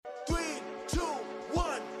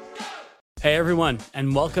Hey everyone,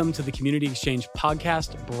 and welcome to the Community Exchange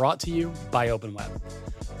podcast brought to you by OpenWeb.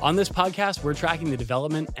 On this podcast, we're tracking the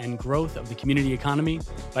development and growth of the community economy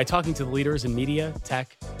by talking to the leaders in media,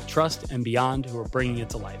 tech, trust, and beyond who are bringing it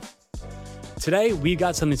to life. Today, we've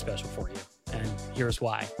got something special for you, and here's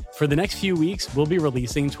why. For the next few weeks, we'll be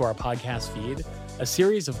releasing to our podcast feed a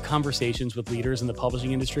series of conversations with leaders in the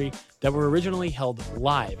publishing industry that were originally held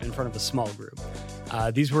live in front of a small group.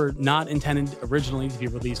 These were not intended originally to be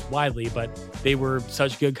released widely, but they were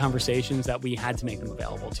such good conversations that we had to make them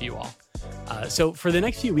available to you all. So for the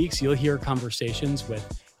next few weeks, you'll hear conversations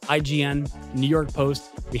with IGN, New York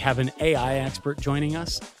Post, we have an AI expert joining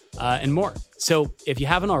us, and more. So if you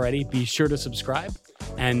haven't already, be sure to subscribe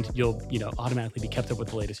and you'll automatically be kept up with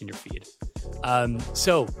the latest in your feed.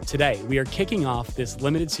 So today we are kicking off this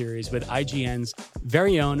limited series with IGN's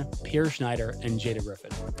very own Schneider and Jada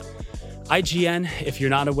Griffin. IGN, if you're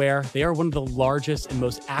not aware, they are one of the largest and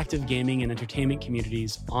most active gaming and entertainment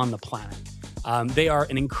communities on the planet. They are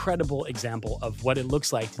an incredible example of what it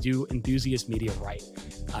looks like to do enthusiast media right.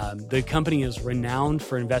 The company is renowned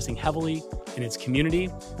for investing heavily in its community,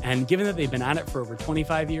 and given that they've been at it for over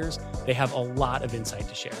 25 years, they have a lot of insight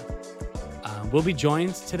to share. We'll be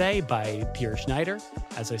joined today by Schneider.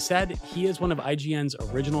 As I said, he is one of IGN's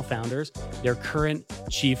original founders, their current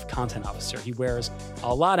chief content officer. He wears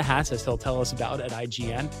a lot of hats, as he'll tell us about at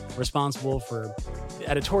IGN, responsible for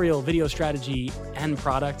editorial, video strategy, and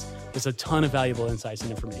product. There's a ton of valuable insights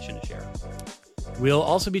and information to share. We'll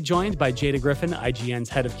also be joined by Jada Griffin, IGN's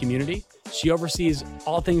head of community. She oversees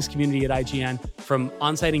all things community at IGN, from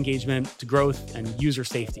on-site engagement to growth and user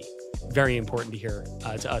safety. Very important to hear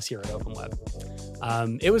to us here at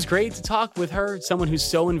OpenWeb. It was great to talk with her, someone who's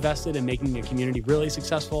so invested in making the community really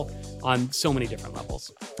successful on so many different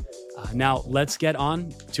levels. Now, let's get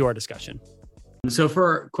on to our discussion. So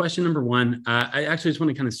for question number one, I actually just want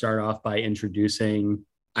to kind of start off by introducing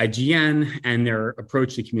IGN and their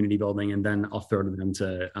approach to community building, and then I'll throw to them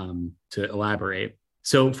to elaborate.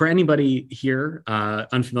 So for anybody here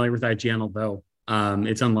unfamiliar with IGN, although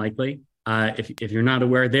it's unlikely, if you're not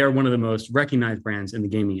aware, they are one of the most recognized brands in the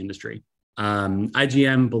gaming industry.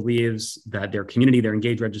 IGN believes that their community, their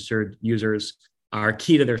engaged registered users, are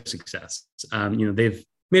key to their success. They've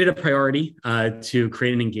made it a priority to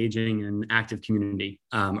create an engaging and active community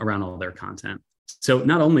around all their content. So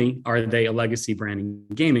not only are they a legacy brand in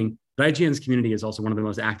gaming, but IGN's community is also one of the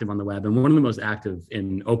most active on the web and one of the most active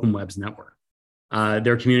in OpenWeb's network.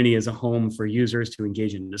 Their community is a home for users to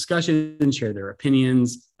engage in discussions, share their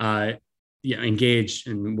opinions, engage,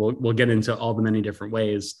 and we'll get into all the many different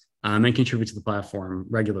ways, and contribute to the platform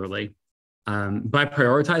regularly. By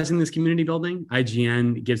prioritizing this community building,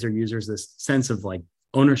 IGN gives their users this sense of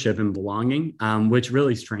ownership and belonging, which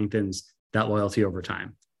really strengthens that loyalty over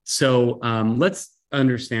time. So let's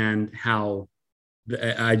understand how the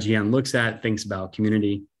IGN thinks about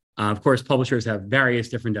community. Of course, publishers have various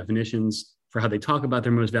different definitions for how they talk about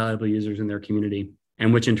their most valuable users in their community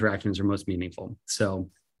and which interactions are most meaningful. So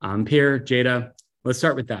Jada, let's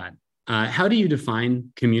start with that. How do you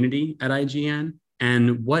define community at IGN,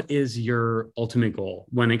 and what is your ultimate goal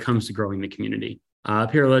when it comes to growing the community?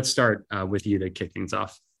 Let's start with you to kick things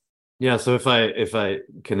off. Yeah, so if I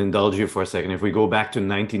can indulge you for a second, if we go back to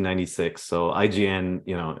 1996, so IGN,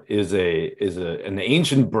 is an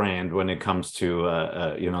ancient brand when it comes to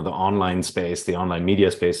the online space, the online media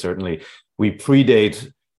space. Certainly, we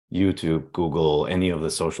predate YouTube, Google, any of the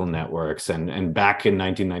social networks, and back in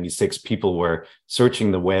 1996, people were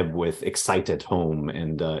searching the web with Excited Home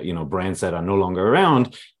and brands that are no longer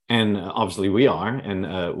around, and obviously we are,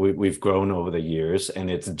 and we've grown over the years, and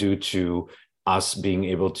it's due to us being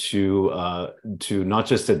able to not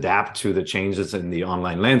just adapt to the changes in the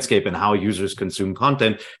online landscape and how users consume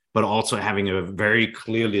content, but also having a very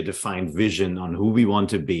clearly defined vision on who we want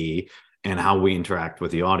to be and how we interact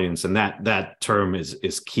with the audience. And that term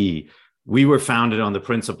is key. We were founded on the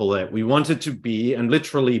principle that we wanted to be, and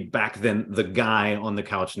literally back then, the guy on the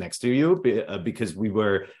couch next to you, because we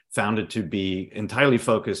were founded to be entirely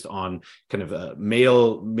focused on kind of a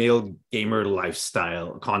male gamer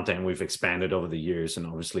lifestyle content. We've expanded over the years and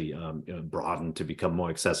obviously broadened to become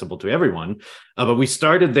more accessible to everyone. But we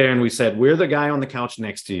started there and we said, we're the guy on the couch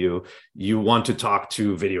next to you. You want to talk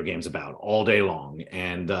to video games about all day long.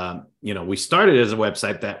 And, we started as a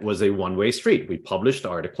website that was a one-way street. We published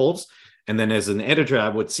articles. And then as an editor, I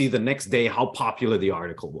would see the next day how popular the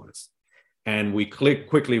article was. And we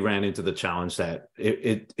quickly ran into the challenge that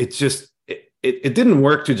it didn't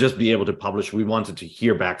work to just be able to publish. We wanted to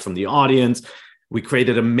hear back from the audience. We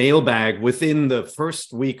created a mailbag within the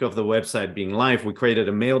first week of the website being live. We created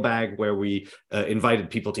a mailbag where we invited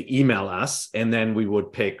people to email us, and then we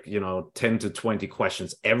would pick, 10 to 20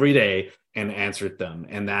 questions every day and answered them.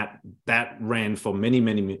 And that ran for many,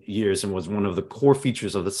 many years and was one of the core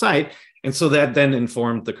features of the site. And so that then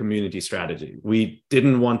informed the community strategy. We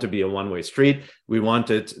didn't want to be a one-way street. We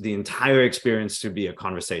wanted the entire experience to be a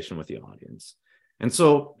conversation with the audience. And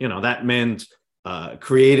so, that meant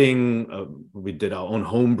creating, we did our own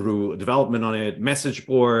homebrew development on it, message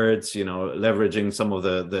boards, leveraging some of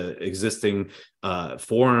the existing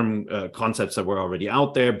forum concepts that were already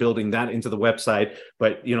out there, building that into the website.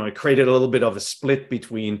 But, it created a little bit of a split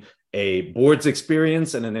between a boards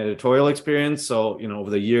experience and an editorial experience. So,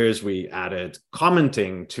 over the years, we added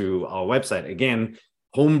commenting to our website. Again,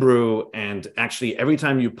 homebrew, and actually every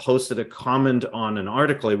time you posted a comment on an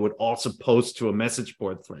article, it would also post to a message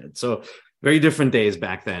board thread. So very different days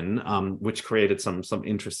back then, which created some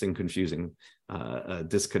interesting, confusing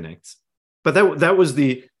disconnects. But that was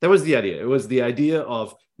the idea. It was the idea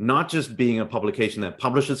of not just being a publication that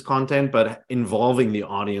publishes content, but involving the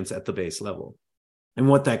audience at the base level. And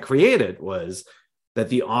what that created was that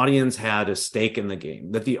the audience had a stake in the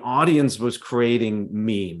game, that the audience was creating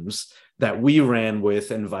memes that we ran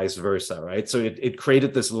with and vice versa, right? So it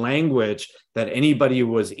created this language that anybody who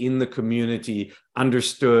was in the community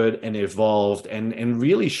understood and evolved and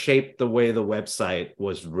really shaped the way the website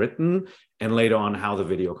was written and later on how the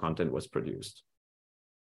video content was produced.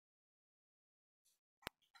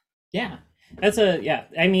 Yeah,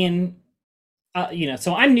 I mean,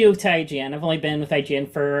 so I'm new to IGN. I've only been with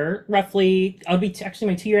IGN for roughly, actually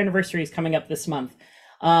my 2-year anniversary is coming up this month.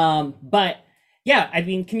 But yeah, I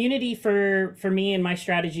mean, community for me and my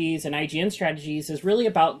strategies and IGN strategies is really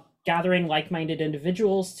about gathering like-minded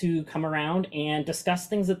individuals to come around and discuss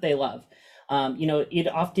things that they love. It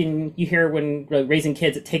often, you hear when raising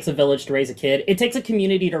kids, it takes a village to raise a kid. It takes a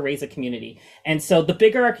community to raise a community. And so the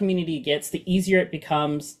bigger our community gets, the easier it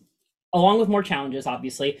becomes, along with more challenges,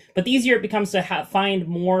 obviously, but the easier it becomes to find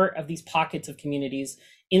more of these pockets of communities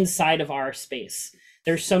inside of our space.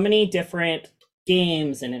 There's so many different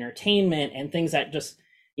games and entertainment and things that just,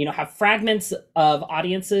 have fragments of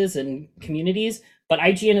audiences and communities. But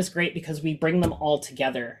IGN is great because we bring them all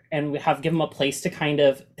together and we give them a place to kind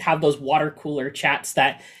of have those water cooler chats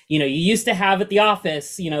that, you used to have at the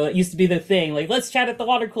office. It used to be the thing, like, let's chat at the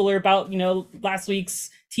water cooler about, last week's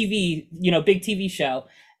TV, big TV show.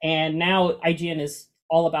 And now IGN is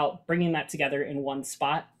all about bringing that together in one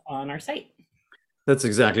spot on our site. That's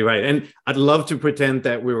exactly right. And I'd love to pretend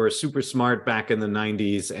that we were super smart back in the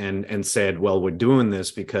 90s and said, well, we're doing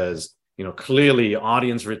this because, clearly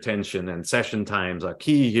audience retention and session times are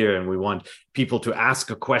key here. And we want people to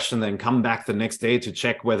ask a question, then come back the next day to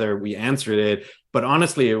check whether we answered it. But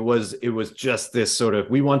honestly, it was just this sort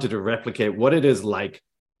of, we wanted to replicate what it is like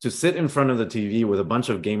to sit in front of the TV with a bunch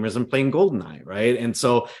of gamers and playing GoldenEye, right?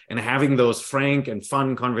 And having those frank and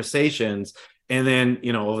fun conversations. And then,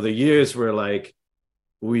 over the years,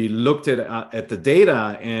 we looked at the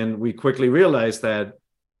data and we quickly realized that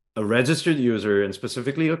a registered user, and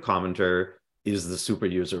specifically a commenter, is the super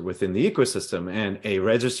user within the ecosystem. And a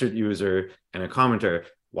registered user and a commenter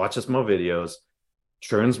watches more videos,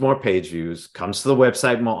 churns more page views, comes to the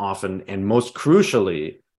website more often, and most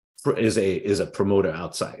crucially, is a promoter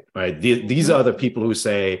outside, right? These are the people who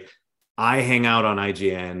say, I hang out on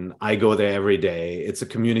IGN, I go there every day. It's a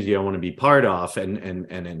community I want to be part of and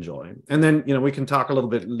enjoy. And then, we can talk a little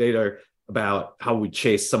bit later about how we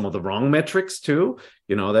chase some of the wrong metrics too.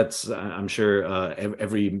 That's, I'm sure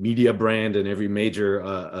every media brand and every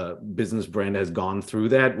major business brand has gone through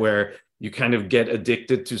that, where you kind of get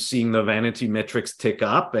addicted to seeing the vanity metrics tick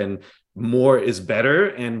up and more is better.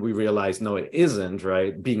 And we realize, no, it isn't,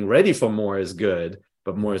 right? Being ready for more is good,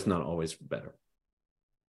 but more is not always better.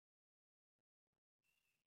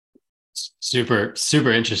 Super,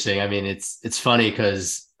 super interesting. I mean, it's funny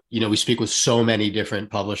because, we speak with so many different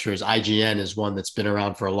publishers. IGN is one that's been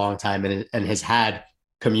around for a long time and has had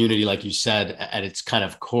community, like you said, at its kind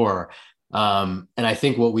of core. And I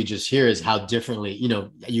think what we just hear is how differently,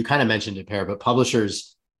 you kind of mentioned it, Per, but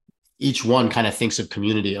publishers, each one kind of thinks of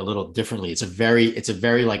community a little differently. It's a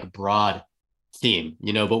very like broad theme,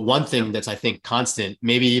 but one thing that's, I think, constant,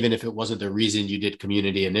 maybe even if it wasn't the reason you did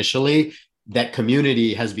community initially, that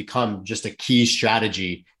community has become just a key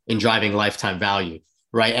strategy in driving lifetime value,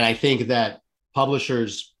 right? And I think that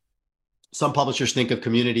some publishers think of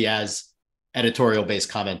community as editorial-based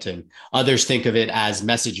commenting. Others think of it as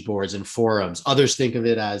message boards and forums. Others think of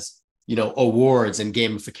it as, awards and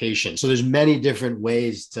gamification. So there's many different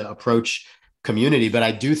ways to approach community. But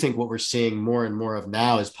I do think what we're seeing more and more of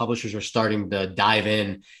now is publishers are starting to dive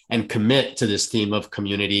in and commit to this theme of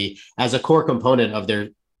community as a core component of their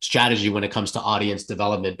strategy when it comes to audience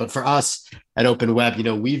development. But for us at Open Web,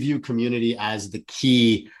 we view community as the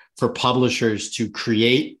key for publishers to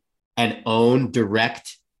create and own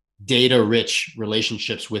direct data-rich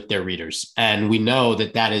relationships with their readers. And we know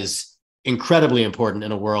that that is incredibly important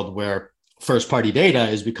in a world where first-party data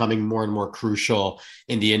is becoming more and more crucial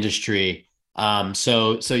in the industry.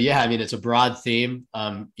 So yeah, I mean, it's a broad theme.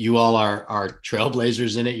 You all are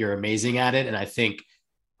trailblazers in it. You're amazing at it. And I think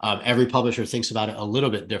every publisher thinks about it a little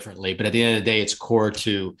bit differently, but at the end of the day, it's core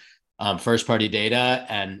to first-party data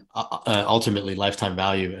and ultimately lifetime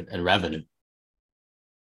value and revenue.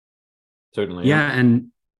 Certainly. Yeah. And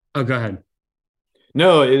go ahead.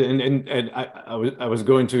 No, and I was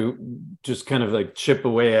going to just kind of like chip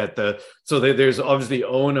away at there's obviously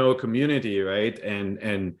O&O community, right?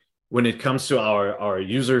 And when it comes to our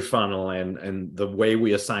user funnel and the way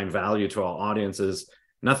we assign value to our audiences,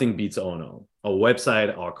 nothing beats O&O. Our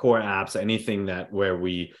website, our core apps, anything where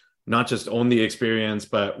we not just own the experience,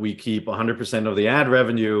 but we keep 100% of the ad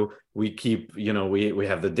revenue. We keep, we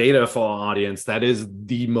have the data for our audience. That is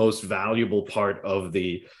the most valuable part of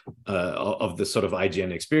the sort of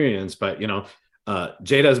IGN experience. But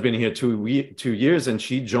Jada has been here 2 years, and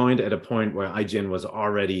she joined at a point where IGN was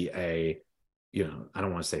already I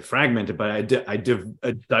don't want to say fragmented, but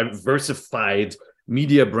a diversified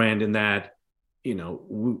media brand in that.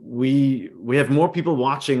 We have more people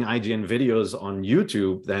watching IGN videos on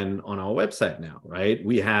YouTube than on our website now, right?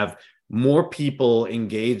 We have more people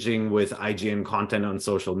engaging with IGN content on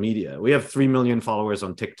social media. We have 3 million followers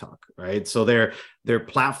on TikTok, right? So they're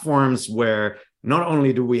platforms where not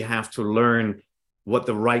only do we have to learn what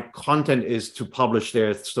the right content is to publish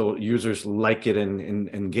there so users like it and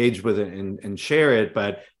engage with it and share it,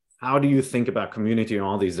 but how do you think about community on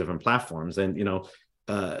all these different platforms? And,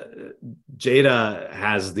 Jada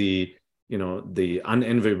has the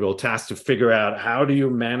unenviable task to figure out how do you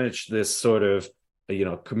manage this sort of,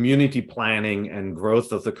 community planning and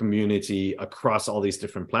growth of the community across all these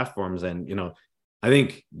different platforms. And, I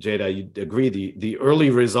think, Jada, you'd agree, the early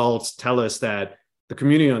results tell us that the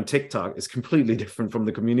community on TikTok is completely different from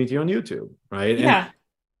the community on YouTube, right? Yeah.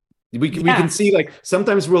 And we can see, like,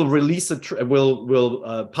 sometimes we'll release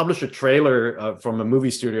we'll publish a trailer from a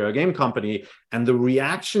movie studio or a game company, and the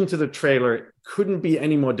reaction to the trailer couldn't be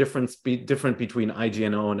any more different between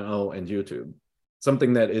IGN O&O and YouTube.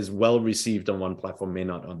 Something that is well received on one platform may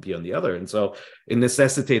not be on the other, and so it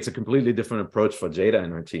necessitates a completely different approach for Jada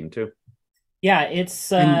and her team too. Yeah,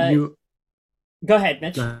 it's. Go ahead,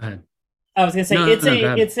 Mitch. Go ahead. I was gonna say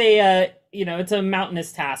it's a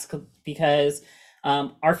mountainous task because.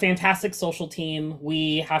 Our fantastic social team,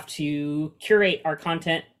 we have to curate our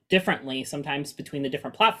content differently sometimes between the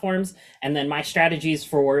different platforms. And then my strategies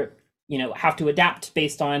for, have to adapt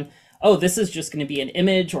based on, this is just going to be an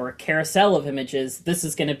image or a carousel of images. This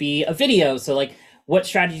is going to be a video. So like what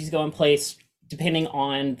strategies go in place depending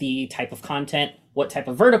on the type of content, what type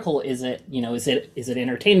of vertical is it? Is it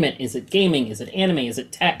entertainment? Is it gaming? Is it anime? Is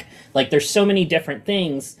it tech? Like there's so many different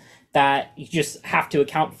things that you just have to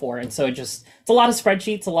account for. And so it's a lot of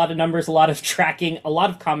spreadsheets, a lot of numbers, a lot of tracking, a lot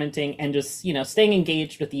of commenting, and just, staying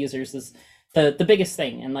engaged with the users is the biggest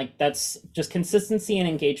thing. And like, that's just consistency and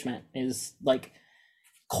engagement is like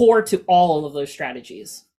core to all of those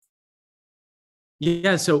strategies.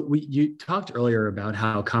 Yeah. So you talked earlier about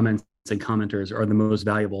how comments and commenters are the most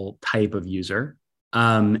valuable type of user.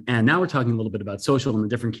 And now we're talking a little bit about social and the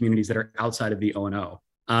different communities that are outside of the O&O.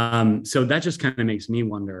 So that just kind of makes me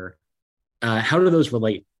wonder, how do those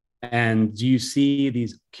relate? And do you see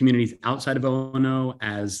these communities outside of O&O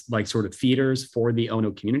as like sort of feeders for the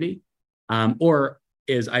O&O community? Or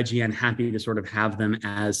is IGN happy to sort of have them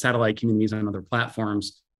as satellite communities on other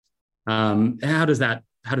platforms? How does that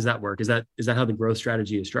work? Is that how the growth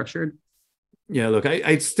strategy is structured? Yeah, look,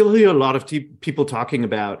 I still hear a lot of people talking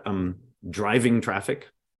about driving traffic.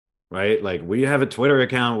 Right? Like, we have a Twitter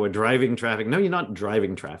account, we're driving traffic. No, you're not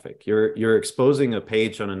driving traffic. You're exposing a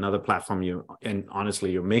page on another platform. And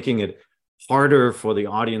honestly, you're making it harder for the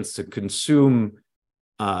audience to consume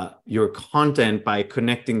your content by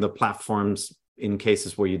connecting the platforms in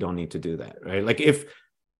cases where you don't need to do that, right? Like if,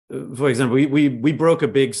 for example, we broke a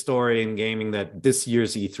big story in gaming that this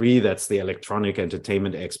year's E3, that's the Electronic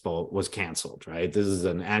Entertainment Expo, was canceled, right? This is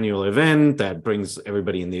an annual event that brings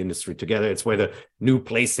everybody in the industry together. It's where the new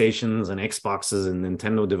PlayStations and Xboxes and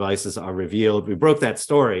Nintendo devices are revealed. We broke that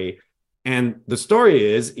story. And the story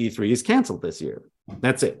is E3 is canceled this year.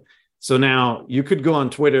 That's it. So now you could go on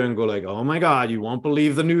Twitter and go like, oh my God, you won't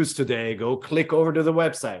believe the news today. Go click over to the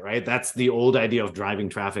website, right? That's the old idea of driving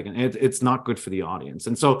traffic, and it's not good for the audience.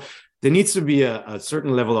 And so there needs to be a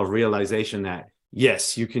certain level of realization that,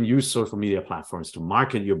 yes, you can use social media platforms to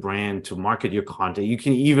market your brand, to market your content. You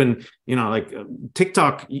can even, like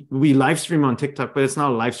TikTok, we live stream on TikTok, but it's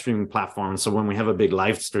not a live streaming platform. So when we have a big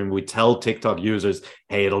live stream, we tell TikTok users,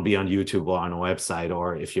 hey, it'll be on YouTube or on a website,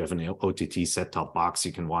 or if you have an OTT set-top box,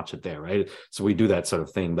 you can watch it there, right? So we do that sort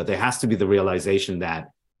of thing. But there has to be the realization that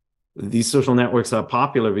these social networks are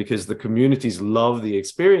popular because the communities love the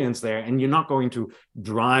experience there, and you're not going to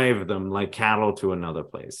drive them like cattle to another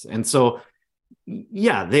place. And so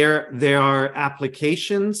yeah, there are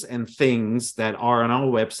applications and things that are on our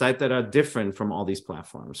website that are different from all these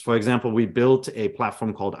platforms. For example, we built a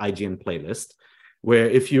platform called IGN Playlist, where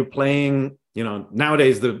if you're playing,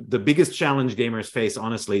 nowadays the biggest challenge gamers face,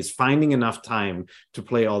 honestly, is finding enough time to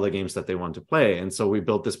play all the games that they want to play. And so we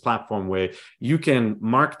built this platform where you can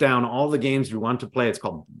mark down all the games you want to play. It's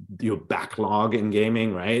called your backlog in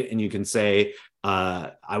gaming, right? And you can say,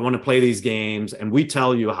 I want to play these games, and we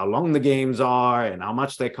tell you how long the games are and how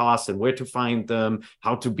much they cost and where to find them,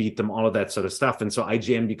 how to beat them, all of that sort of stuff. And so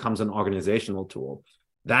IGN becomes an organizational tool.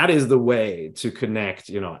 That is the way to connect,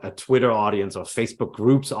 a Twitter audience or Facebook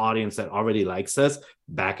groups audience that already likes us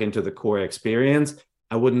back into the core experience.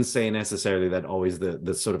 I wouldn't say necessarily that always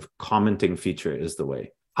the sort of commenting feature is the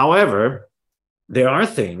way. However, there are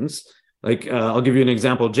things like, I'll give you an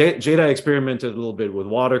example. Jada experimented a little bit with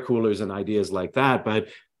water coolers and ideas like that. But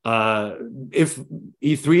if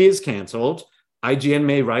E3 is canceled, IGN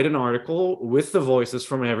may write an article with the voices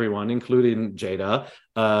from everyone, including Jada,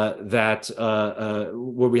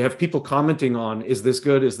 where we have people commenting on, is this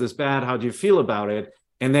good? Is this bad? How do you feel about it?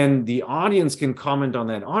 And then the audience can comment on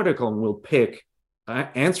that article, and we'll pick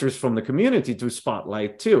answers from the community to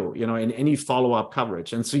spotlight too, in any follow-up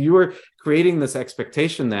coverage. And so you are creating this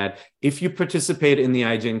expectation that if you participate in the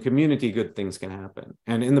IGN community, good things can happen.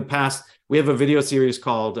 And in the past, we have a video series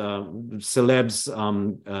called Celebs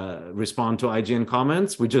Respond to IGN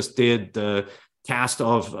Comments. We just did the cast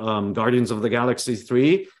of Guardians of the Galaxy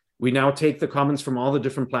 3. We now take the comments from all the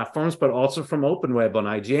different platforms, but also from open web on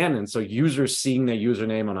IGN. And so users seeing their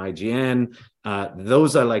username on IGN,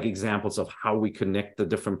 those are like examples of how we connect the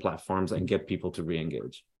different platforms and get people to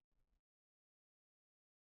re-engage.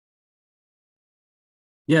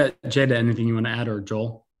 Yeah, Jada, anything you want to add, or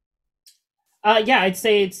Joel? Yeah, I'd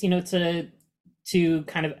say it's, to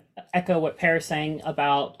kind of echo what Per is saying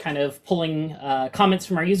about kind of pulling comments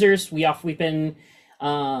from our users. We've been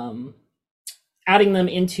adding them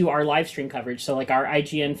into our live stream coverage. So like our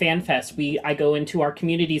IGN Fan Fest, I go into our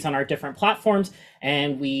communities on our different platforms,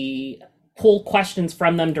 and we pull questions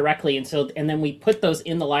from them directly. And then we put those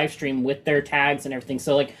in the live stream with their tags and everything.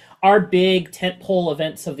 So like our big tentpole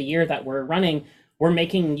events of the year that we're running, we're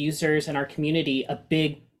making users in our community a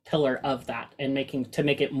big pillar of that, and to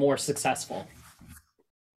make it more successful.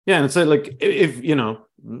 Yeah. And so like,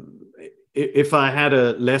 if I had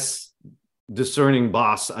a less discerning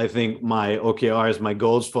boss, I think my OKRs, my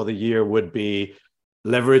goals for the year would be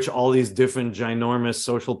leverage all these different ginormous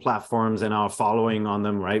social platforms and our following on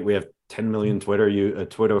them, right? We have 10 million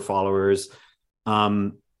Twitter followers.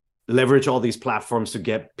 Leverage all these platforms to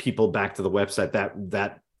get people back to the website.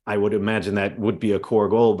 That I would imagine that would be a core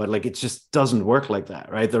goal, but like it just doesn't work like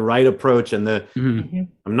that, right? The right approach and I'm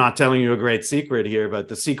not telling you a great secret here, but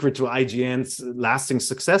the secret to IGN's lasting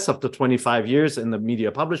success up to 25 years in the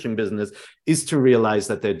media publishing business is to realize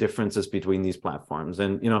that there are differences between these platforms.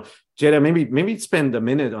 And, Jada, maybe spend a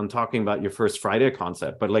minute on talking about your First Friday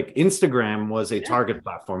concept, but like Instagram was a target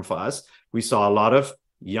platform for us. We saw a lot of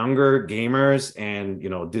younger gamers and,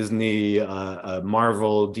 Disney,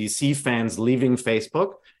 Marvel, DC fans leaving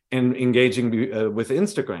Facebook and engaging with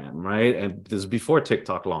Instagram, right? And this is before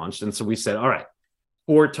TikTok launched. And so we said, all right,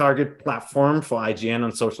 core target platform for IGN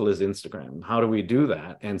on social is Instagram. How do we do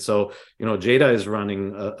that? And so, Jada is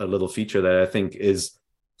running a little feature that I think is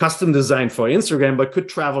custom designed for Instagram, but could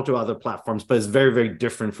travel to other platforms, but is very, very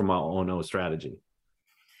different from our own strategy.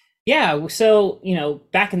 Yeah, so,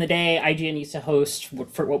 back in the day, IGN used to host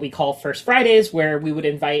for what we call First Fridays, where we would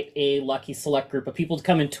invite a lucky select group of people to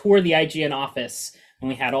come and tour the IGN office. And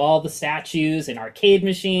we had all the statues and arcade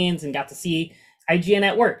machines and got to see IGN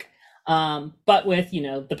at work. But with,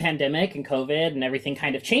 the pandemic and COVID and everything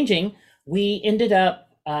kind of changing, we ended up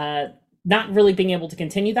not really being able to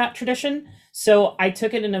continue that tradition. So I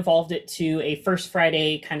took it and evolved it to a First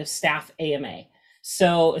Friday kind of staff AMA.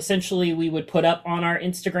 So essentially we would put up on our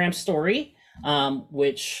Instagram story,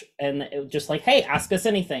 just like, hey, ask us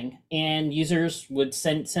anything. And users would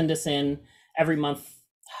send us in every month.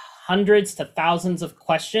 hundreds to thousands of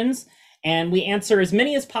questions, and we answer as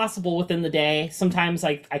many as possible within the day. Sometimes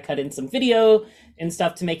I cut in some video and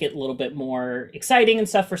stuff to make it a little bit more exciting and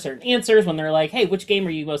stuff for certain answers. When they're like, hey, which game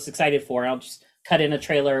are you most excited for? I'll just cut in a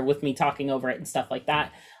trailer with me talking over it and stuff like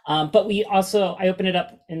that. But I open it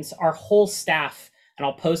up in our whole staff, and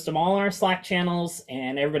I'll post them all on our Slack channels,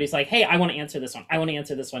 and everybody's like, hey, I want to answer this one. I want to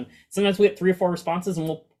answer this one. Sometimes we get 3 or 4 responses,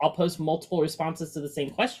 and I'll post multiple responses to the same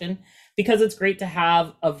question, because it's great to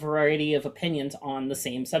have a variety of opinions on the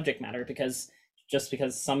same subject matter. Because just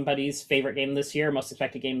because somebody's favorite game this year, most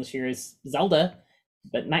expected game this year is Zelda,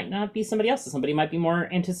 but might not be somebody else's. Somebody might be more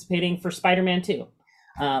anticipating for Spider-Man 2.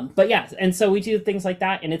 But yeah, and so we do things like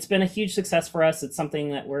that, and it's been a huge success for us. It's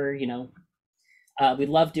something that we're, we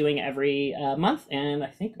love doing every month, and I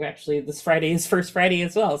think this Friday is First Friday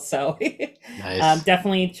as well. So nice.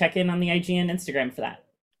 Definitely check in on the IGN Instagram for that.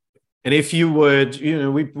 And if you would,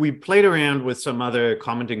 we played around with some other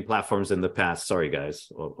commenting platforms in the past. Sorry,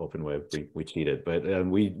 guys, Open Web, we cheated, but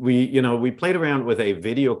we played around with a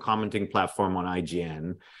video commenting platform on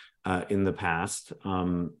IGN in the past,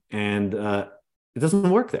 and it doesn't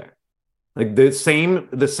work there. Like the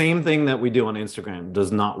same thing that we do on Instagram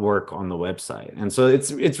does not work on the website. And so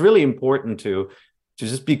it's really important to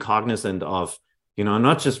just be cognizant of,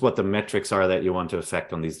 not just what the metrics are that you want to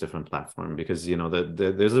affect on these different platforms, because,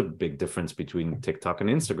 there's a big difference between TikTok and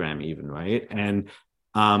Instagram even, right? And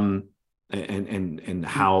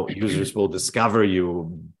how users will discover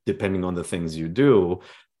you depending on the things you do.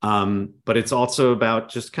 But it's also about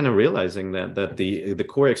just kind of realizing that the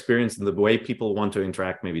core experience and the way people want to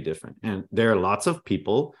interact may be different. And there are lots of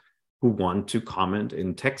people who want to comment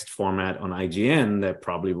in text format on IGN that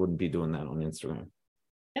probably wouldn't be doing that on Instagram.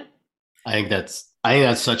 Yep. I think that's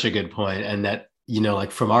such a good point. And that,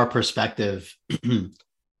 like from our perspective,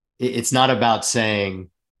 it's not about saying,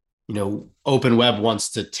 Open Web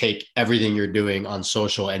wants to take everything you're doing on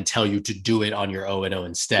social and tell you to do it on your O&O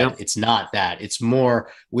instead. Yep. It's not that. It's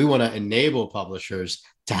more, we want to enable publishers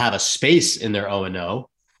to have a space in their O&O,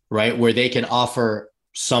 right, where they can offer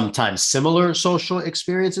sometimes similar social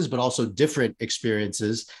experiences, but also different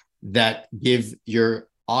experiences that give your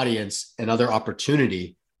audience another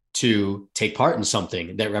opportunity to take part in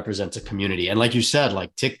something that represents a community. And like you said,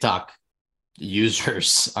 like TikTok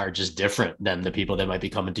users are just different than the people that might be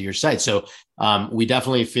coming to your site. So we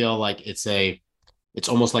definitely feel like it's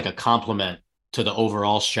almost like a complement to the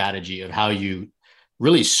overall strategy of how you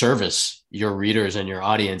really service your readers and your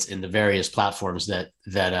audience in the various platforms that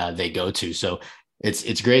they go to. So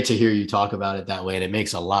it's great to hear you talk about it that way, and it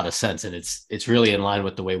makes a lot of sense, and it's really in line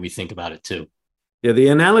with the way we think about it too. Yeah, the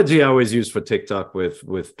analogy I always use for TikTok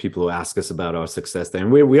with people who ask us about our success there,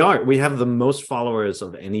 and we have the most followers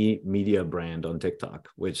of any media brand on TikTok,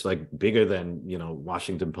 which like bigger than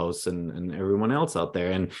Washington Post and everyone else out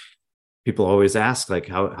there. And people always ask like,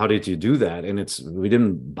 how did you do that? And we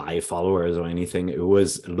didn't buy followers or anything. It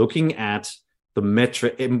was looking at the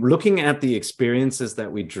metric, looking at the experiences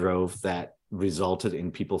that we drove that resulted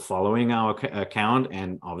in people following our account,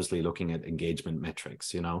 and obviously looking at engagement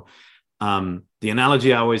metrics. The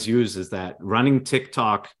analogy I always use is that running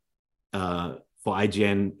TikTok for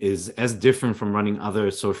IGN is as different from running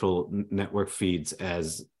other social network feeds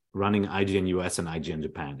as running IGN US and IGN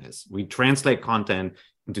Japan is. We translate content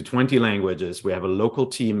into 20 languages. We have a local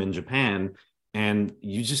team in Japan, and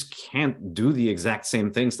you just can't do the exact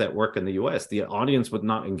same things that work in the US. The audience would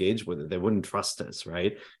not engage with it. They wouldn't trust us,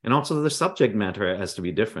 right? And also the subject matter has to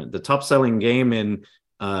be different. The top selling game in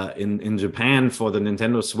Japan for the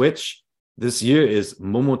Nintendo Switch this year is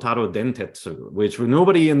Momotaro Dentetsu, which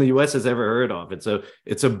nobody in the US has ever heard of.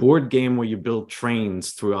 It's a board game where you build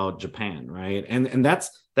trains throughout Japan, right? And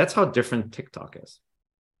that's how different TikTok is.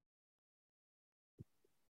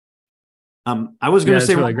 I was going to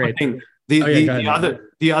say really one more thing.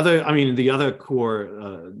 The other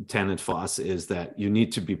core tenet for us is that you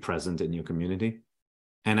need to be present in your community,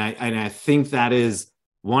 and I think that is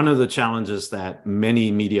one of the challenges that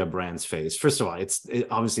many media brands face. First of all,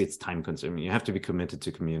 obviously it's time consuming. You have to be committed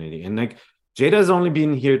to community. And like Jada has only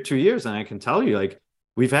been here 2 years, and I can tell you, like,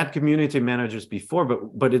 we've had community managers before,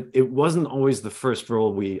 but it wasn't always the first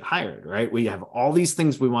role we hired, right? We have all these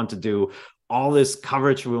things we want to do, all this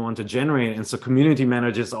coverage we want to generate. And so community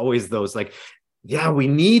managers always those like, yeah, we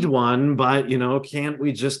need one, but can't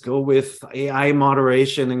we just go with AI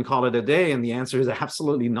moderation and call it a day? And the answer is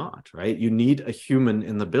absolutely not, right? You need a human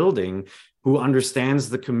in the building who understands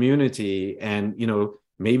the community. And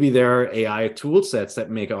maybe there are AI tool sets that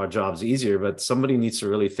make our jobs easier, but somebody needs to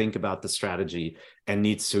really think about the strategy and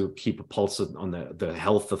needs to keep a pulse on the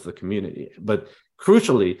health of the community. But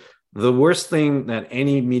crucially, the worst thing that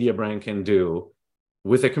any media brand can do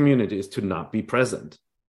with a community is to not be present.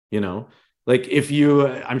 Like if you,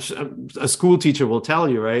 I'm sure a school teacher will tell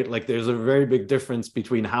you, right? Like there's a very big difference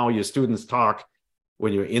between how your students talk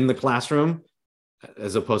when you're in the classroom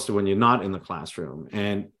as opposed to when you're not in the classroom.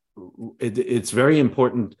 And it's very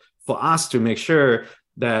important for us to make sure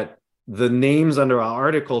that the names under our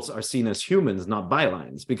articles are seen as humans, not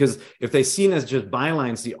bylines, because if they're seen as just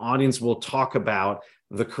bylines, the audience will talk about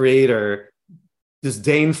the creator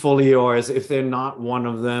disdainfully, or as if they're not one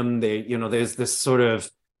of them. There's this sort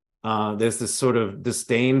of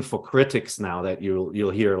disdain for critics now that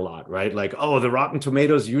you'll hear a lot, right? Like, oh, the Rotten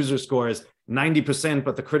Tomatoes user score is 90%,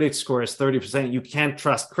 but the critic score is 30%. You can't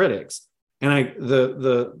trust critics. And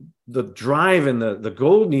the drive and the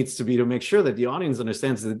goal needs to be to make sure that the audience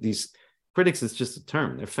understands that these critics is just a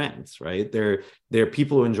term. They're fans, right? They're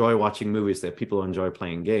people who enjoy watching movies. They're people who enjoy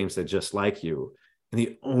playing games. They're just like you. And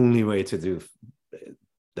the only way to do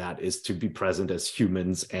that is to be present as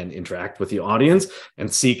humans and interact with the audience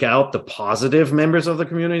and seek out the positive members of the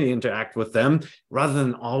community, interact with them, rather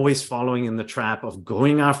than always following in the trap of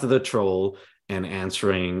going after the troll and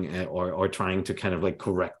answering or trying to kind of like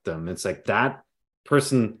correct them. It's like that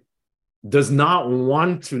person does not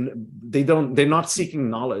want to, they're not seeking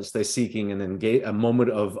knowledge. They're seeking a moment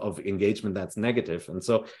of engagement that's negative. And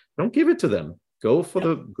so don't give it to them. Go for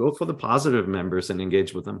the positive members and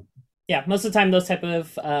engage with them. Yeah, most of the time those type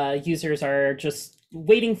of users are just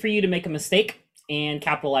waiting for you to make a mistake and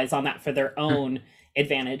capitalize on that for their own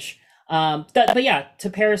advantage. But yeah, to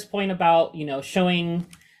Paris' point about, showing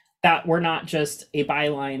that we're not just a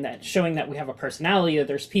byline, that showing that we have a personality, that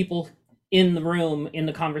there's people in the room, in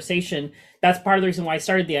the conversation. That's part of the reason why I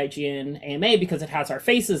started the IGN AMA, because it has our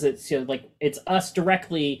faces. It's it's us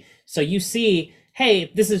directly. So you see,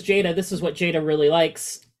 hey, this is Jada. This is what Jada really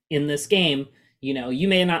likes in this game. You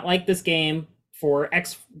may not like this game for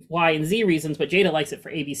X, Y, and Z reasons, but Jada likes it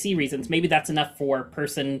for ABC reasons. Maybe that's enough for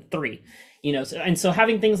person 3. So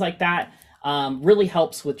having things like that really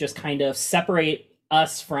helps with just kind of separate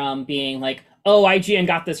us from being like, oh, IGN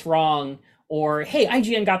got this wrong, or hey,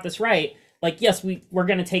 IGN got this right. Like, yes, we're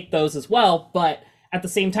going to take those as well, but at the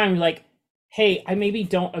same time, you're like, hey, I maybe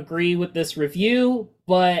don't agree with this review,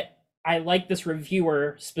 but I like this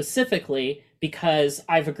reviewer specifically because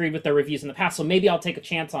I've agreed with their reviews in the past, so maybe I'll take a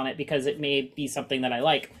chance on it because it may be something that I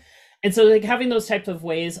like. And so like having those types of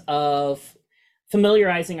ways of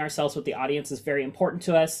familiarizing ourselves with the audience is very important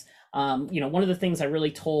to us. One of the things I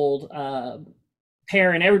really told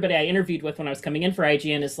Pear and everybody I interviewed with when I was coming in for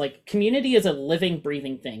IGN is like, community is a living,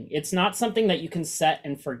 breathing thing. It's not something that you can set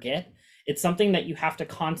and forget. It's something that you have to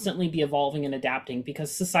constantly be evolving and adapting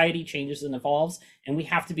because society changes and evolves, and we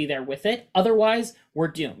have to be there with it. Otherwise, we're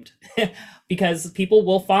doomed because people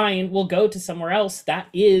will go to somewhere else that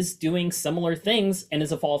is doing similar things and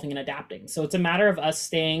is evolving and adapting. So it's a matter of us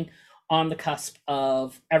staying on the cusp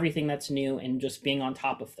of everything that's new and just being on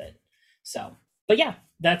top of it. So, but yeah,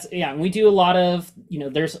 we do a lot of,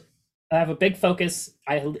 I have a big focus.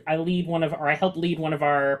 I help lead one of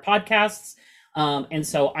our podcasts. And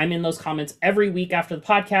so I'm in those comments every week after the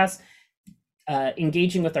podcast,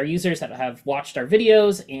 engaging with our users that have watched our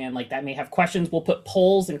videos and like that may have questions. We'll put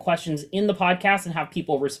polls and questions in the podcast and have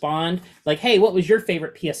people respond like, hey, what was your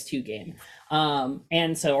favorite PS2 game?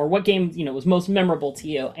 Or what game, was most memorable to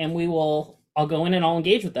you? And I'll go in and I'll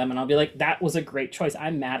engage with them and I'll be like, that was a great choice.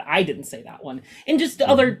 I'm mad I didn't say that one. And just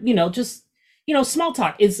other, small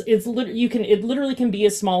talk it literally can be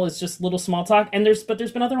as small as just little small talk. And there's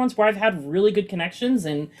been other ones where I've had really good connections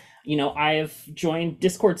and, I've joined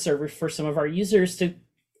Discord servers for some of our users to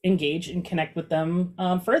engage and connect with them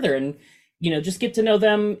further and, just get to know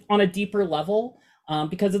them on a deeper level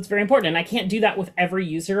because it's very important. And I can't do that with every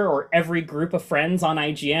user or every group of friends on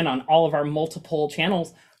IGN on all of our multiple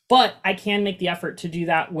channels, but I can make the effort to do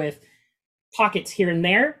that with pockets here and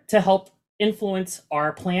there to help influence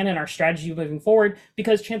our plan and our strategy moving forward,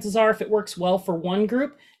 because chances are if it works well for one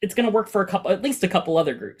group, it's going to work for at least a couple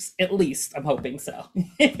other groups. At least I'm hoping so.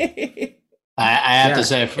 I have to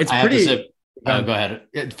say, go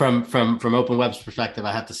ahead. From Open Web's perspective,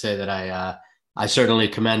 I have to say that I certainly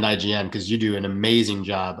commend IGN because you do an amazing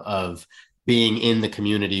job of being in the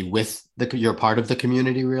community with you're part of the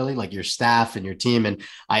community, really, like your staff and your team. And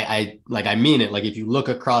I mean it. Like if you look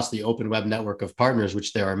across the Open Web network of partners,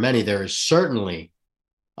 which there are many, there is certainly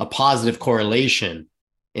a positive correlation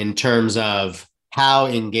in terms of how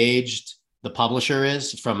engaged the publisher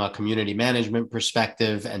is from a community management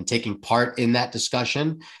perspective and taking part in that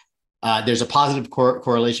discussion. There's a positive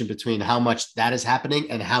correlation between how much that is happening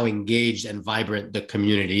and how engaged and vibrant the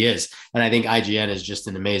community is. And I think IGN is just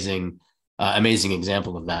an amazing amazing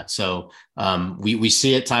example of that. So we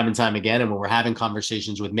see it time and time again. And when we're having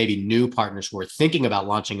conversations with maybe new partners who are thinking about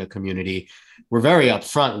launching a community, we're very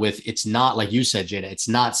upfront with, it's not like you said, Jada, it's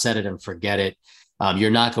not set it and forget it.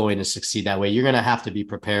 You're not going to succeed that way. You're going to have to be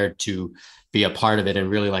prepared to be a part of it and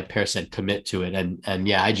really, like Per said, commit to it. And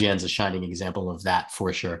yeah, IGN's a shining example of that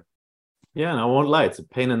for sure. Yeah, and I won't lie, it's a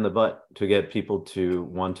pain in the butt to get people to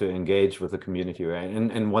want to engage with the community, right?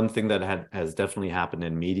 And one thing that has definitely happened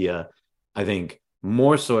in media, I think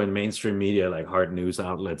more so in mainstream media, like hard news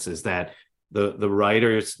outlets, is that the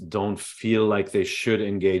writers don't feel like they should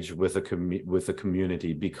engage with the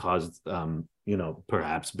community because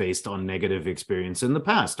perhaps based on negative experience in the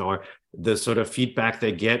past, or the sort of feedback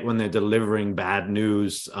they get when they're delivering bad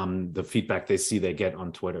news, the feedback they get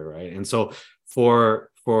on Twitter, right? And so for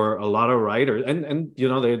a lot of writers, and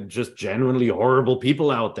they're just genuinely horrible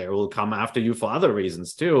people out there who will come after you for other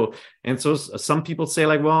reasons too. And so some people say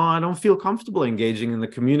like, well, I don't feel comfortable engaging in the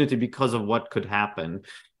community because of what could happen.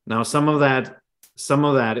 Now, some of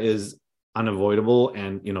that is unavoidable,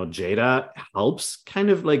 and Jada helps kind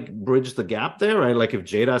of like bridge the gap there, right? Like if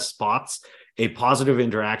Jada spots a positive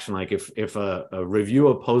interaction, like if a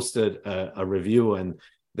reviewer posted a review and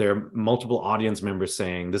there are multiple audience members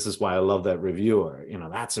saying, this is why I love that reviewer,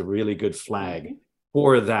 that's a really good flag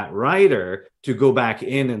for that writer to go back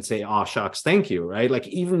in and say, oh shucks, thank you, right? Like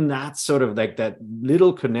even that sort of like that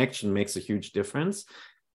little connection makes a huge difference.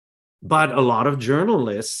 But a lot of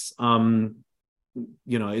journalists, they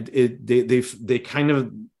kind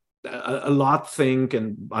of a lot think,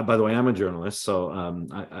 and by the way, I'm a journalist, so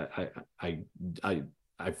I've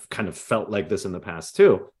kind of felt like this in the past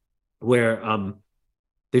too, where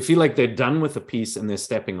they feel like they're done with a piece and they're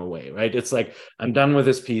stepping away, right? It's like, I'm done with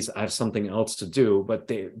this piece, I have something else to do, but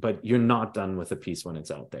you're not done with the piece when it's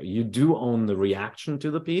out there. You do own the reaction to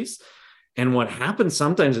the piece. And what happens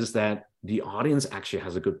sometimes is that the audience actually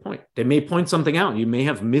has a good point. They may point something out. You may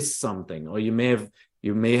have missed something, or you may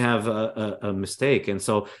have a mistake. And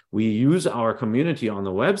so we use our community on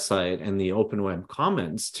the website and the open web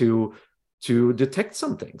comments to detect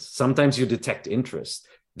some things. Sometimes you detect interest.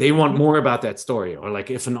 They want more about that story. Or like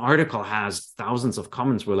if an article has thousands of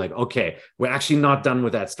comments, we're like, okay, we're actually not done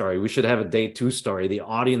with that story. We should have a day 2 story. The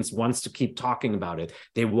audience wants to keep talking about it.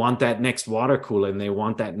 They want that next water cooler and they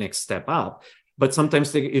want that next step up. But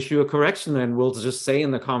sometimes they issue a correction and we'll just say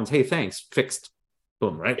in the comments, hey, thanks, fixed,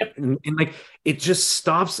 boom, right? Yep. And like, it just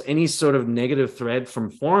stops any sort of negative thread from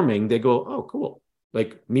forming. They go, oh, cool.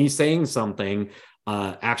 Like me saying something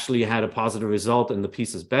actually had a positive result and the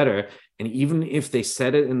piece is better. And even if they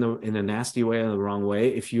said it in a nasty way, in the wrong way,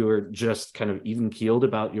 if you're just kind of even keeled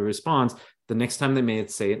about your response, the next time they may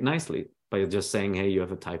say it nicely by just saying, hey, you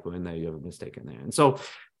have a typo in there, you have a mistake in there. And so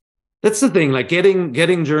that's the thing, like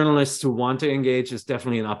getting journalists to want to engage is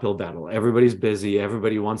definitely an uphill battle. Everybody's busy.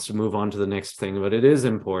 Everybody wants to move on to the next thing, but it is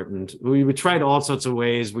important. We tried all sorts of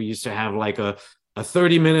ways. We used to have like a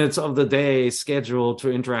 30 minutes of the day scheduled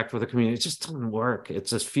to interact with the community. It just doesn't work. It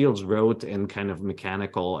just feels rote and kind of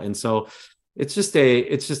mechanical. And so it's just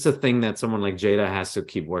a thing that someone like Jada has to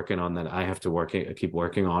keep working on, that I have to keep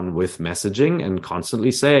working on with messaging, and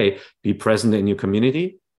constantly say, be present in your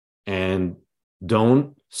community and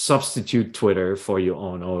don't substitute Twitter for your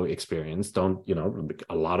own experience. Don't,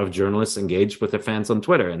 a lot of journalists engage with their fans on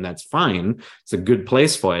Twitter, and that's fine. It's a good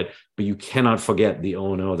place for it, but you cannot forget the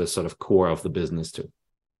O&O, the sort of core of the business too.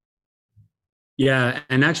 Yeah,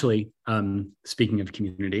 and actually, speaking of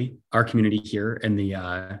community, our community here in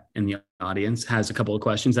the audience has a couple of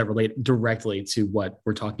questions that relate directly to what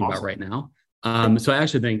we're talking about right now. So I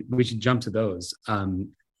actually think we should jump to those and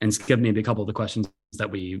skip maybe a couple of the questions that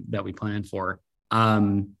we planned for.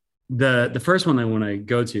 The first one I want to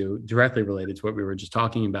go to, directly related to what we were just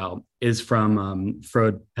talking about, is from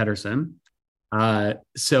Frode Pedersen.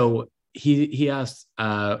 So he asked,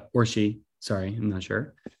 or she, sorry, I'm not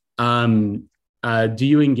sure. Do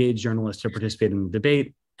you engage journalists to participate in the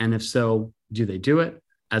debate? And if so, do they do it?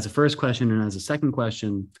 As a first question, and as a second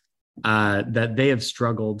question, that they have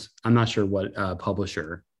struggled. I'm not sure what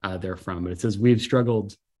publisher they're from, but it says, we've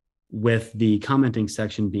struggled with the commenting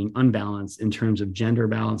section being unbalanced in terms of gender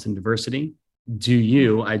balance and diversity. Do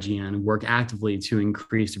you, IGN, work actively to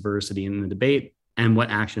increase diversity in the debate? And what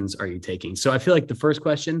actions are you taking? So I feel like the first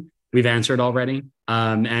question we've answered already.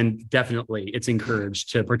 And definitely it's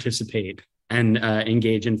encouraged to participate and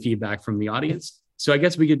engage in feedback from the audience. So I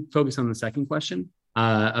guess we could focus on the second question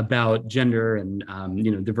about gender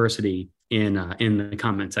and diversity in the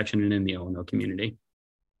comment section and in the O&O community.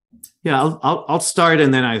 Yeah, I'll start,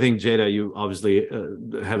 and then I think Jada, you obviously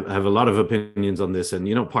have a lot of opinions on this,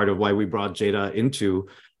 and part of why we brought Jada into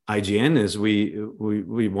IGN is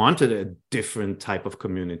we wanted a different type of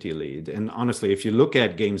community lead. And honestly, if you look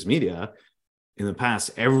at games media in the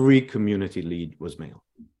past, every community lead was male,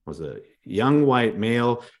 was a young white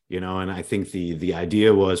male, and I think the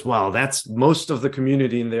idea was, well, that's most of the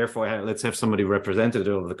community, and therefore let's have somebody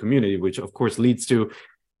representative of the community, which of course leads to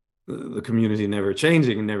the community never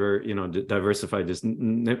changing, never diversify,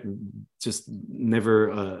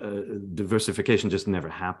 diversification just never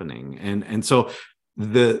happening. And so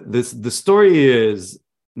the story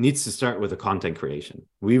needs to start with the content creation.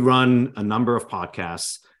 We run a number of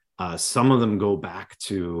podcasts. Some of them go back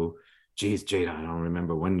to, Jada, I don't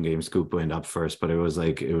remember when GameScoop went up first, but it was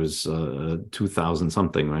 2000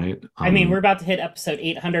 something, right? I mean, we're about to hit episode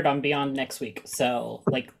 800 on Beyond next week, so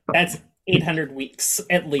that's 800 weeks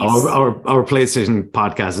at least. Our PlayStation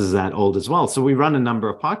podcast is that old as well. So we run a number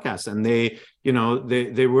of podcasts, and they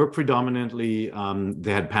were predominantly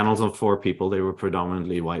they had panels of 4 people. They were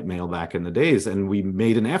predominantly white male back in the days, and we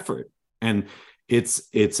made an effort. And it's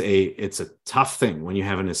a tough thing when you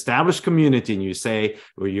have an established community and you say,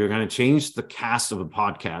 well, you're going to change the cast of a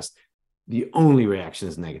podcast. The only reaction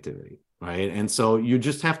is negativity, right? And so you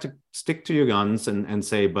just have to stick to your guns and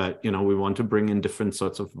say, but we want to bring in different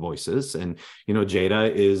sorts of voices. And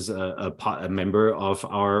Jada is a member of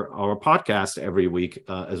our podcast every week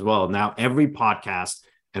as well. Now every podcast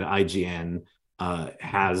at IGN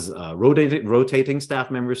has rotating staff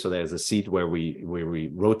members. So there's a seat where we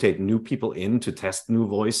rotate new people in to test new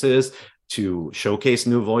voices, to showcase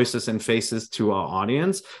new voices and faces to our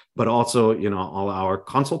audience. But also, all our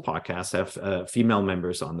console podcasts have female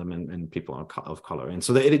members on them and people of color. And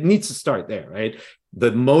so it needs to start there, right?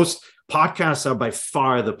 The most podcasts are by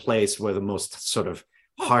far the place where the most sort of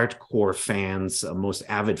hardcore fans, most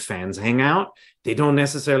avid fans hang out. They don't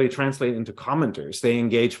necessarily translate into commenters. They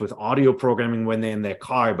engage with audio programming when they're in their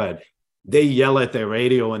car, but they yell at their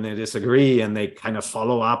radio when they disagree, and they kind of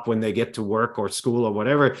follow up when they get to work or school or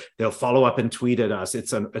whatever. They'll follow up and tweet at us.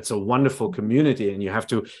 It's a wonderful community, and you have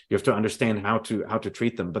to understand how to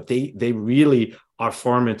treat them. But they really are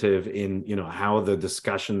formative in how the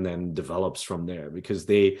discussion then develops from there, because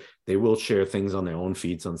they will share things on their own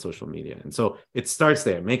feeds on social media. And so it starts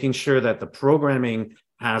there, making sure that the programming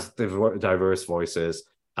has diverse voices.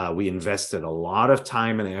 We invested a lot of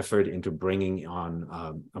time and effort into bringing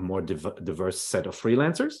on a more diverse set of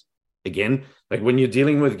freelancers. Again, like when you're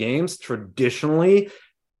dealing with games, traditionally,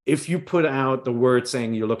 if you put out the word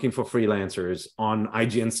saying you're looking for freelancers on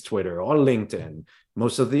IGN's Twitter or LinkedIn,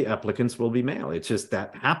 most of the applicants will be male. It's just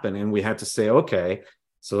that happened. And we had to say, okay,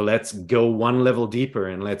 so let's go one level deeper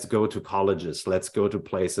and let's go to colleges. Let's go to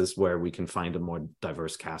places where we can find a more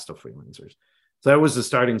diverse cast of freelancers. So that was the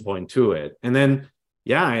starting point to it. And then,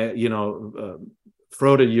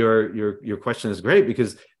 Frode, your question is great,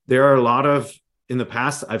 because there are a lot of, in the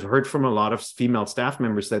past, I've heard from a lot of female staff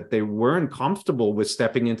members that they weren't comfortable with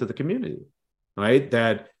stepping into the community, right?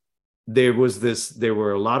 That there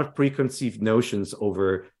were a lot of preconceived notions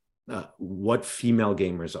over what female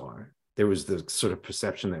gamers are. There was the sort of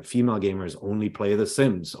perception that female gamers only play The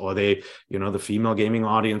Sims, or the female gaming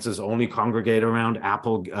audiences only congregate around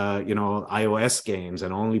Apple, iOS games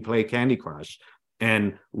and only play Candy Crush.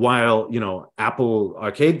 And while, Apple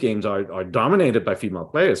arcade games are dominated by female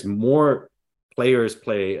players, more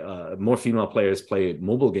female players play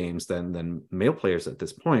mobile games than male players at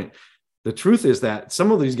this point. The truth is that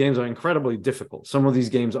some of these games are incredibly difficult. Some of these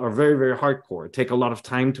games are very, very hardcore, take a lot of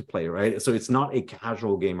time to play, right? So it's not a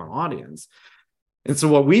casual gamer audience. And so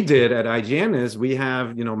what we did at IGN is we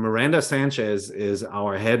have, Miranda Sanchez is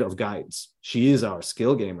our head of guides. She is our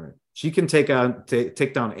skill gamer. She can take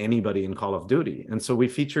down anybody in Call of Duty. And so we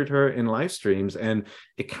featured her in live streams, and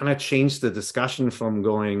it kind of changed the discussion from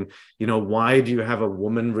going, why do you have a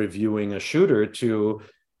woman reviewing a shooter, to,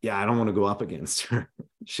 yeah, I don't want to go up against her.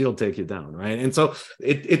 She'll take you down, right? And so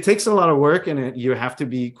it takes a lot of work, and you have to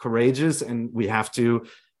be courageous, and we have to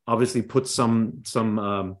obviously put some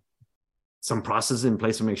processes in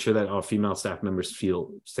place to make sure that our female staff members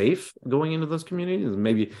feel safe going into those communities. And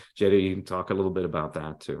maybe, Jada, you can talk a little bit about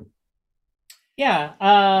that too.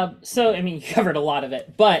 Yeah. So, I mean, you covered a lot of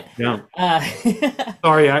it, but yeah.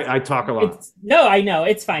 Sorry, I talk a lot. No, I know,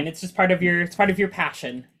 it's fine. It's just part of your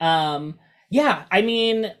passion. Yeah. I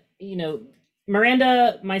mean,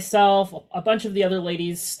 Miranda, myself, a bunch of the other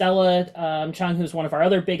ladies, Stella Chung, who's one of our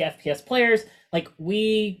other big FPS players,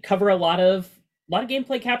 we cover a lot of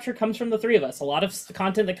gameplay capture comes from the three of us. A lot of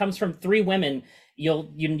content that comes from three women.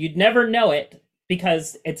 You'd never know it,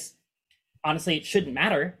 because honestly, it shouldn't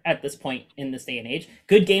matter at this point in this day and age.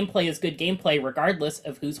 Good gameplay is good gameplay regardless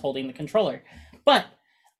of who's holding the controller. But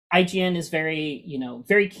IGN is very,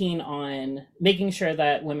 very keen on making sure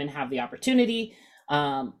that women have the opportunity.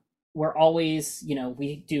 We're always,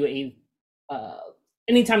 we do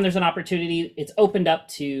anytime there's an opportunity, it's opened up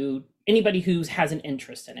to anybody who has an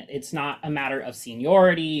interest in it. It's not a matter of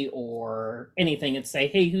seniority or anything. It's say,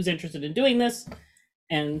 hey, who's interested in doing this?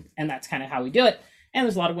 And that's kind of how we do it. And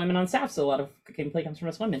there's a lot of women on staff, so a lot of gameplay comes from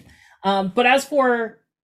us women. But as for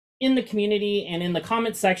in the community and in the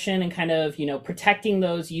comments section and kind of, protecting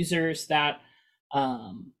those users that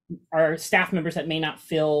are staff members that may not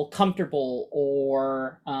feel comfortable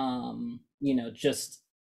or, just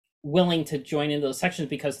willing to join in those sections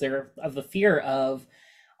because they're of the fear of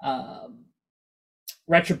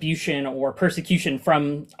retribution or persecution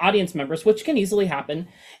from audience members, which can easily happen.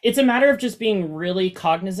 It's a matter of just being really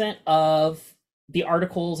cognizant of the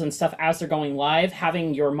articles and stuff as they're going live,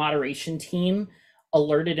 having your moderation team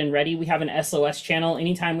alerted and ready. We have an SOS channel.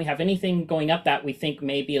 Anytime we have anything going up that we think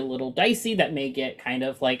may be a little dicey, that may get kind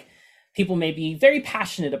of like people may be very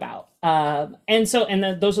passionate about.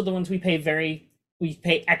 Those are the ones we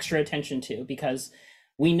pay extra attention to because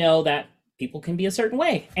we know that people can be a certain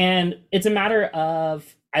way. And it's a matter of,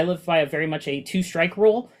 I live by very much a 2-strike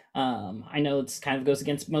rule. I know it's kind of goes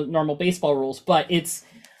against normal baseball rules, but it's,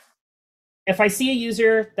 if I see a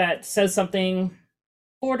user that says something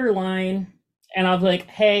borderline, and I'm like,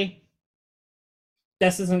 hey,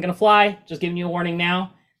 this isn't going to fly. Just giving you a warning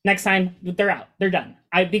now. Next time, they're out. They're done.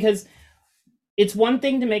 Because it's one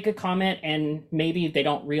thing to make a comment and maybe they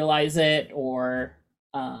don't realize it or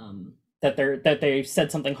that they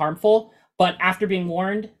said something harmful. But after being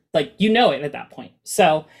warned, like, it at that point.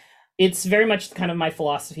 So it's very much kind of my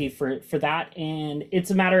philosophy for that. And it's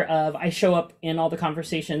a matter of, I show up in all the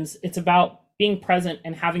conversations. It's about being present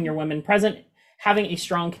and having your women present, having a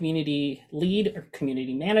strong community lead or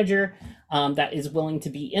community manager that is willing to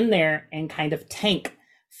be in there and kind of tank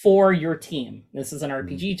for your team. This is an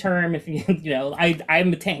RPG term. If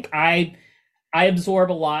I'm a tank. I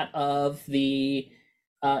absorb a lot of the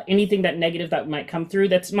anything that negative that might come through.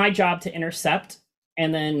 That's my job to intercept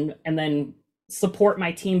and then support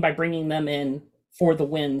my team by bringing them in for the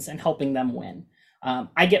wins and helping them win.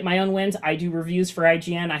 I get my own wins. I do reviews for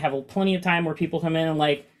IGN. I have plenty of time where people come in and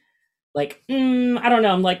like, I don't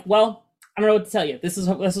know. I'm like, well, I don't know what to tell you. This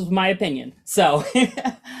is my opinion. So,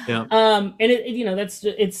 yeah. And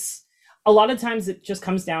it's a lot of times it just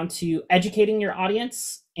comes down to educating your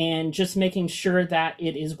audience and just making sure that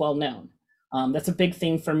it is well known. That's a big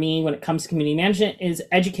thing for me when it comes to community management is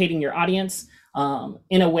educating your audience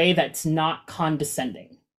in a way that's not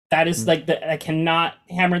condescending. That is I cannot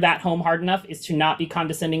hammer that home hard enough, is to not be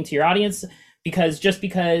condescending to your audience, because just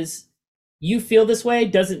because you feel this way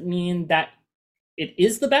doesn't mean that it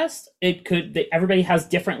is the best. Everybody has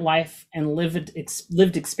different life and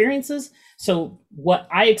lived experiences. So what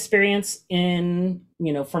I experience in,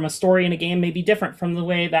 from a story in a game may be different from the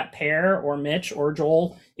way that Pear or Mitch or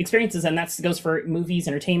Joel experiences. And that goes for movies,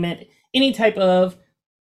 entertainment, any type of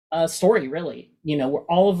story, really. We're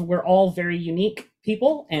all very unique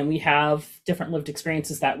people, and we have different lived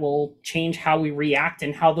experiences that will change how we react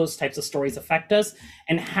and how those types of stories affect us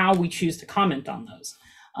and how we choose to comment on those.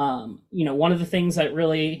 One of the things that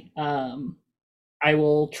really I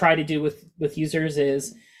will try to do with users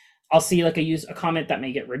is I'll see a comment that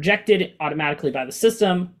may get rejected automatically by the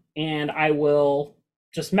system, and I will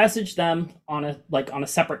just message them on a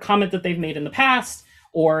separate comment that they've made in the past,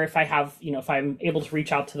 or if I have, if I'm able to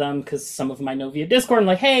reach out to them, because some of them I know via Discord, I'm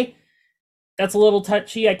like, hey, that's a little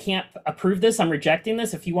touchy. I can't approve this. I'm rejecting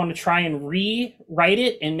this. If you want to try and rewrite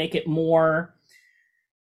it and make it more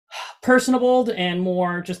personable and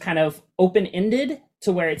more just kind of open-ended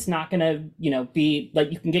to where it's not going to, be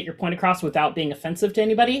like you can get your point across without being offensive to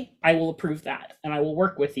anybody, I will approve that and I will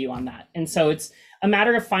work with you on that. And so it's a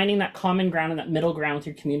matter of finding that common ground and that middle ground with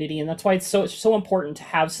your community. And that's why it's so important to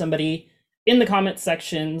have somebody in the comment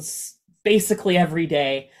sections basically every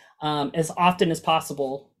day, as often as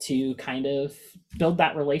possible, to kind of build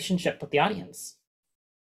that relationship with the audience.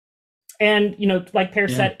 And, like Pear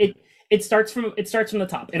said, it starts from the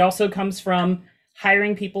top. It also comes from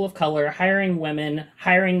hiring people of color, hiring women,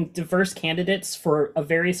 hiring diverse candidates for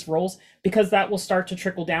various roles, because that will start to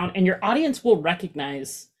trickle down, and your audience will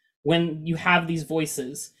recognize when you have these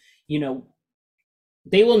voices.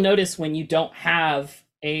 They will notice when you don't have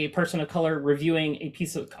a person of color reviewing a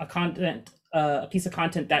piece of content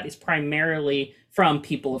that is primarily from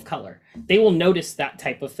people of color. They will notice that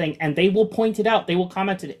type of thing, and they will point it out. They will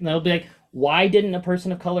comment it, and they'll be like, why didn't a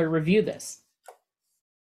person of color review this?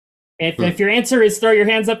 If your answer is throw your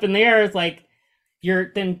hands up in the air, it's like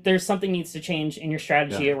then there's something needs to change in your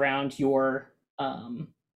strategy around your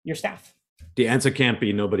staff. The answer can't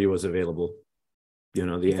be nobody was available. The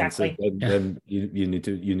Exactly. answer, then you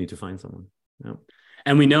need to find someone. Yeah.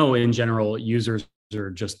 And we know in general, users are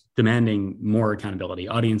just demanding more accountability.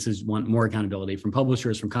 Audiences want more accountability from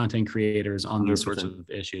publishers, from content creators on 100%. These sorts of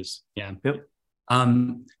issues. Yeah. Yep.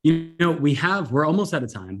 We're almost out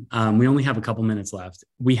of time. We only have a couple minutes left.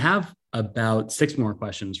 We have about 6 more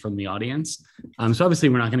questions from the audience. So obviously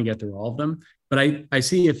we're not going to get through all of them, but I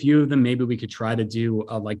see a few of them. Maybe we could try to do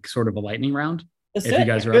sort of a lightning round. If you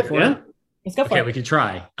guys are up for it. Let's go for it. Okay, we could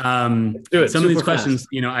try. Let's do it. Some of these questions,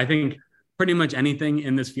 I think pretty much anything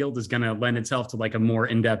in this field is going to lend itself to like a more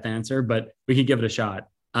in-depth answer, but we could give it a shot.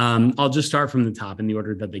 I'll just start from the top in the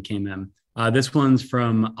order that they came in. This one's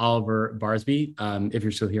from Oliver Barsby. If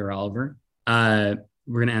you're still here, Oliver, we're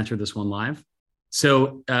going to answer this one live.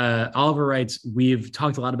 So Oliver writes, we've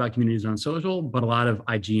talked a lot about communities on social, but a lot of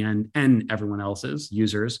IGN and everyone else's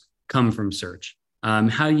users come from search.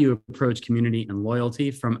 How do you approach community and loyalty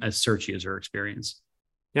from a search user experience?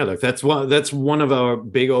 Yeah, look, that's one of our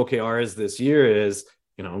big OKRs this year is,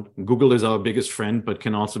 Google is our biggest friend, but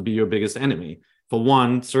can also be your biggest enemy. For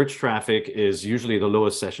one, search traffic is usually the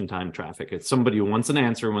lowest session time traffic. It's somebody who wants an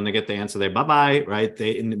answer. When they get the answer, they bye-bye, right?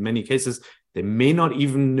 In many cases, they may not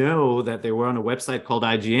even know that they were on a website called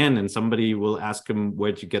IGN, and somebody will ask them,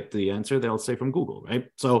 where'd you get the answer? They'll say from Google, right?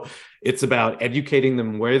 So it's about educating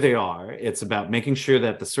them where they are. It's about making sure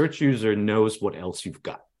that the search user knows what else you've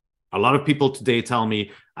got. A lot of people today tell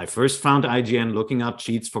me, I first found IGN looking up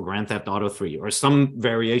cheats for Grand Theft Auto 3 or some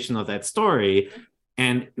variation of that story.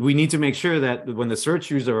 And we need to make sure that when the search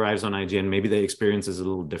user arrives on IGN, maybe the experience is a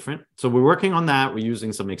little different. So we're working on that. We're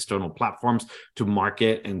using some external platforms to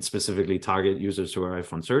market and specifically target users who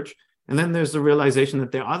arrive on search. And then there's the realization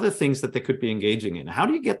that there are other things that they could be engaging in. How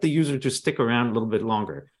do you get the user to stick around a little bit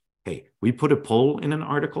longer? Hey, we put a poll in an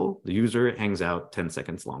article, the user hangs out 10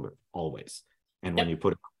 seconds longer, always. And when you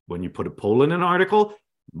put a poll in an article,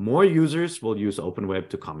 more users will use open web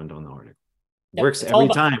to comment on the article. Works every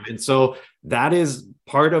time. And so that is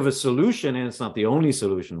part of a solution, and it's not the only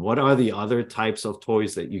solution. What are the other types of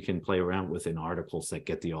toys that you can play around with in articles that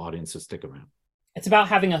get the audience to stick around? It's about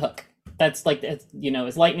having a hook. That's like, as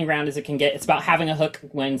lightning round as it can get. It's about having a hook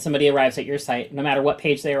when somebody arrives at your site. No matter what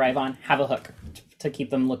page they arrive on, have a hook to keep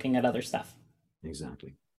them looking at other stuff.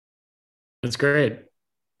 Exactly. That's great.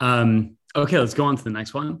 Okay, let's go on to the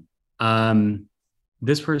next one.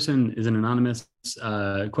 This person is an anonymous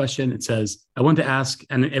question. It says, I want to ask,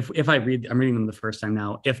 and if I'm reading them the first time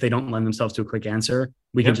now, if they don't lend themselves to a quick answer,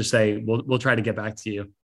 we can just say, we'll try to get back to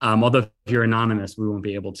you. Although if you're anonymous, we won't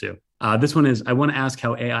be able to. This one is, I want to ask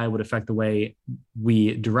how AI would affect the way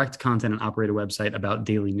we direct content and operate a website about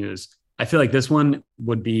daily news. I feel like this one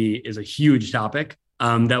is a huge topic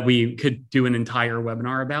that we could do an entire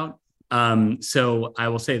webinar about. So I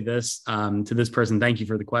will say this to this person, thank you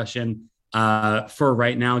for the question. For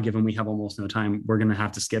right now, given we have almost no time, we're going to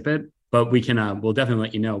have to skip it, but we'll definitely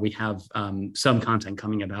let you know. We have some content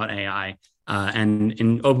coming about AI, and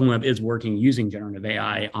OpenWeb is working using generative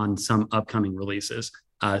AI on some upcoming releases.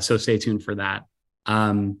 So stay tuned for that.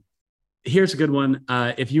 Here's a good one.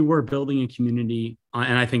 If you were building a community,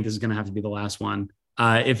 and I think this is going to have to be the last one.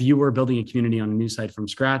 If you were building a community on a new site from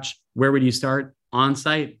scratch, where would you start? On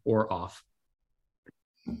site or off?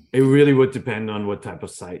 It really would depend on what type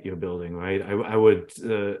of site you're building, right?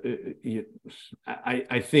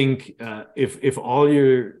 I think if all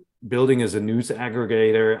you're building is a news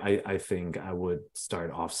aggregator, I think I would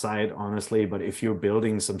start offsite, honestly. But if you're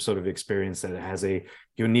building some sort of experience that has a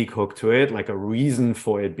unique hook to it, like a reason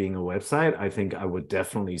for it being a website, I think I would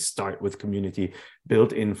definitely start with community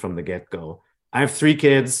built in from the get-go. I have 3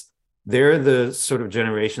 kids. They're the sort of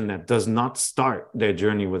generation that does not start their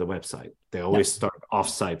journey with a website. They always start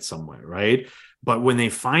offsite somewhere, right? But when they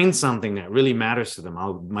find something that really matters to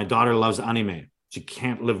them, my daughter loves anime. She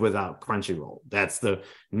can't live without Crunchyroll. That's the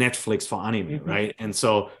Netflix for anime, right? And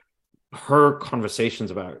so her conversations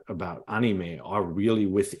about anime are really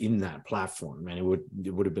within that platform. And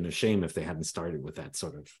it would have been a shame if they hadn't started with that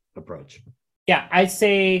sort of approach. Yeah, I'd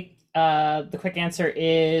say the quick answer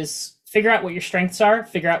is figure out what your strengths are,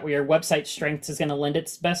 figure out where your website strengths is going to lend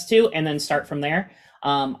its best to, and then start from there.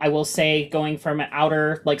 I will say going from an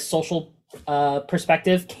outer social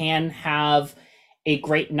perspective can have a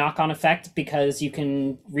great knock-on effect because you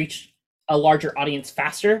can reach a larger audience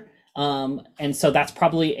faster. And so that's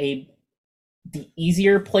probably the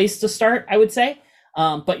easier place to start, I would say.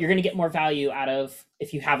 But you're going to get more value out of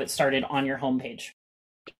if you have it started on your homepage.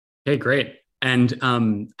 Okay, great. And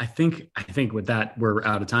I think with that, we're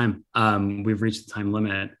out of time. We've reached the time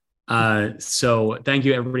limit. So thank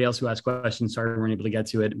you everybody else who asked questions. Sorry we weren't able to get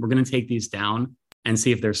to it. We're going to take these down and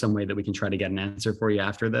see if there's some way that we can try to get an answer for you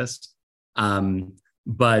after this.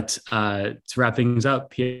 But to wrap things up,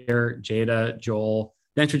 Pierre, Jada, Joel,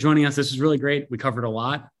 thanks for joining us. This was really great. We covered a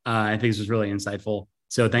lot. I think this was really insightful.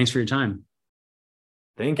 So thanks for your time.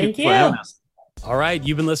 Thank you. For having us. All right,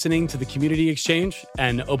 you've been listening to The Community Exchange,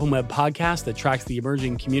 an open web podcast that tracks the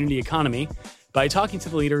emerging community economy by talking to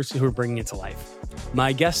the leaders who are bringing it to life.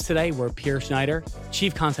 My guests today were Pierre Schneider,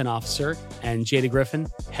 Chief Content Officer, and Jada Griffin,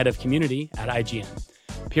 Head of Community at IGN.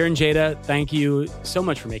 Pierre and Jada, thank you so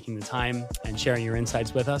much for making the time and sharing your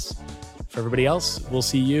insights with us. For everybody else, we'll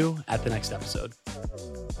see you at the next episode.